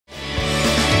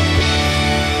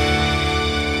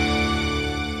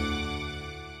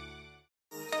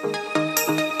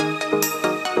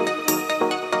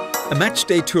A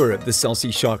matchday tour of the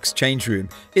Chelsea Sharks change room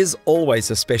is always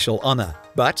a special honour,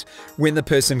 but when the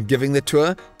person giving the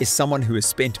tour is someone who has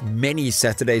spent many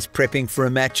Saturdays prepping for a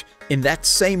match in that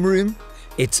same room,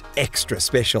 it's extra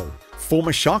special.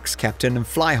 Former Sharks captain and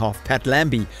flyhallf Pat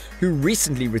Lambie, who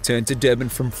recently returned to Durban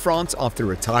from France after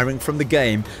retiring from the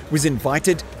game, was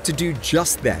invited to do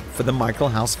just that for the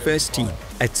Michaelhouse First team,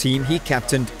 a team he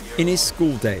captained in his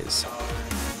school days.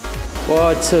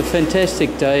 Well, it's a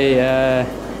fantastic day.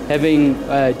 Having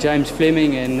James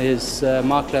Fleming and his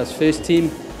Michaelhouse First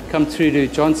team come through to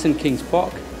Jonsson Kings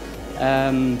Park.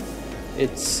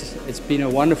 It's been a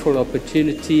wonderful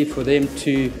opportunity for them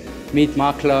to meet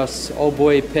Michaelhouse old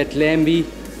boy Pat Lambie,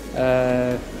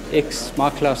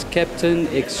 ex-Michaelhouse captain,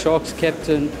 ex-Sharks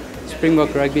captain,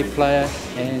 Springbok rugby player,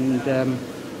 and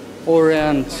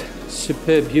all-round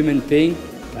superb human being.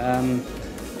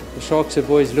 The Sharks have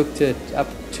always looked up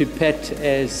to Pat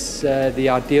as the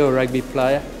ideal rugby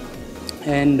player,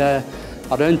 and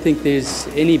I don't think there's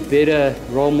any better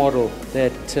role model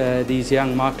that these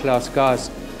young Michaelhouse guys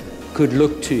could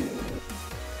look to.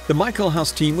 The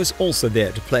Michaelhouse team was also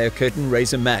there to play a curtain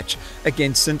raiser match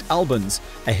against St Albans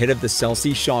ahead of the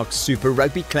Chelsea Sharks Super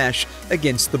Rugby clash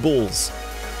against the Bulls.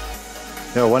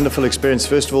 Yeah, wonderful experience.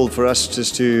 First of all, for us,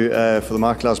 just to for the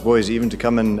Michaelhouse boys, even to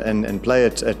come and play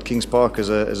at Kings Park is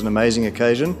an amazing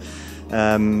occasion.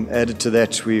 Added to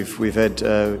that, we've had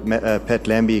Pat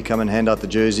Lambie come and hand out the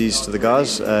jerseys to the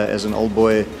guys as an old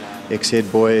boy, ex-head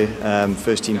boy,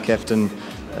 first team captain.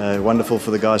 Wonderful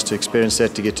for the guys to experience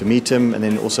that, to get to meet him, and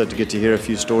then also to get to hear a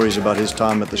few stories about his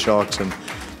time at the Sharks and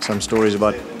some stories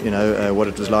about what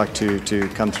it was like to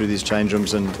come through these change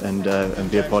rooms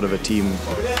and be a part of a team.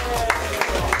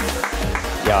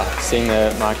 Yeah, seeing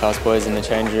the Michaelhouse boys in the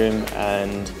change room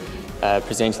and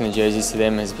presenting the jerseys to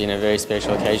them has been a very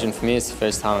special occasion for me. It's the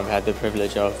first time I've had the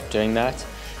privilege of doing that,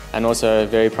 and also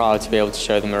very proud to be able to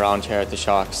show them around here at the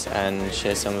Sharks and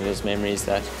share some of those memories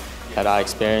that I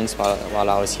experienced while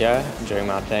I was here during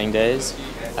my playing days.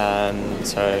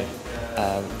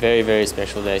 Very, very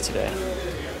special day today.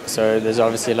 So there's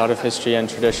obviously a lot of history and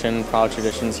tradition, proud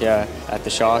traditions here at the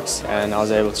Sharks, and I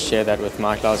was able to share that with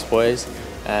Michaelhouse boys.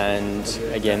 And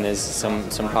again, there's some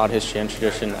proud history and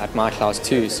tradition at Michaelhouse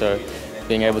too, so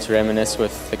being able to reminisce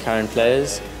with the current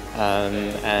players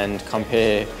and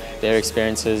compare their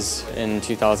experiences in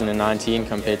 2019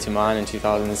 compared to mine in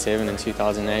 2007 and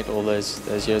 2008, all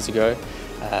those years ago,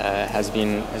 has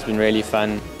been really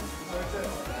fun.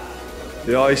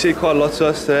 Yeah, you see quite a lot to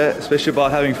us there, especially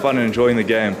about having fun and enjoying the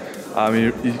game.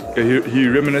 He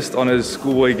reminisced on his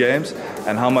schoolboy games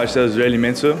and how much that was really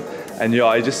meant to him. And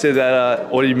yeah, he just said that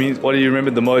what he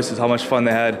remembered the most is how much fun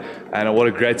they had and what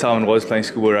a great time it was playing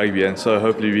schoolboy rugby. And so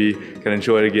hopefully we can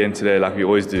enjoy it again today like we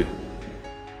always do.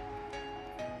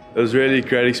 It was really a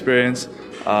great experience.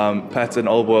 Pat's an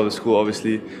old boy of the school,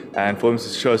 obviously, and for him to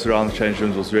show us around the change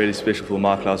rooms was really special for the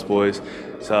Michaelhouse boys.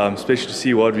 So special to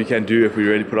see what we can do if we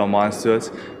really put our minds to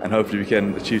it, and hopefully we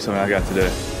can achieve something like that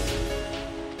today.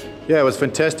 Yeah, it was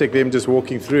fantastic, them just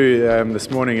walking through this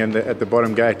morning and at the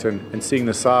bottom gate and seeing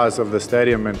the size of the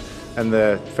stadium and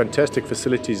the fantastic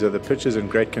facilities of the pitches in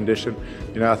great condition.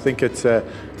 I think it's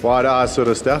wide eye sort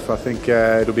of stuff. I think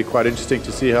it'll be quite interesting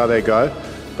to see how they go.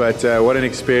 But what an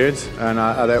experience, and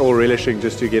are they all relishing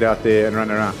just to get out there and run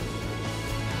around?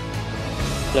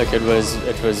 Look, it was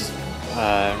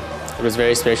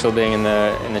very special being in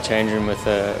the change room with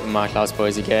the Michaelhouse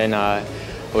boys again. I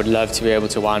would love to be able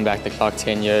to wind back the clock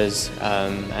 10 years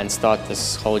and start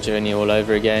this whole journey all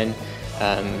over again.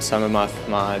 Some of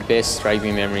my best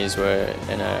rugby memories were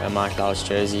in a Michaelhouse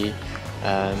jersey,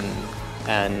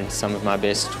 and some of my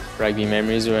best rugby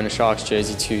memories were in a Sharks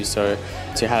jersey too. So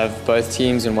to have both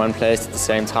teams in one place at the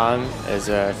same time is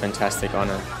a fantastic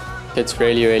honour. It's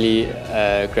really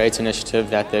a great initiative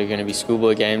that there are going to be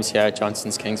schoolboy games here at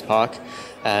Jonsson Kings Park,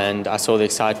 and I saw the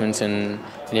excitement in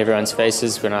everyone's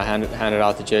faces when I handed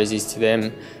out the jerseys to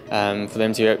them. For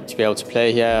them to be able to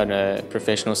play here in a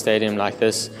professional stadium like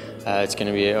this, it's going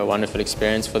to be a wonderful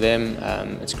experience for them.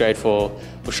 It's great for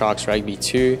Sharks rugby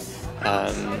too,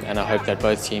 and I hope that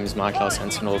both teams, Michaelhouse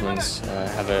and St Albans,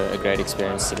 have a great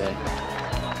experience today.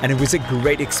 And it was a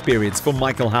great experience for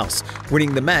Michaelhouse,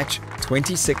 winning the match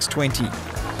 26-20.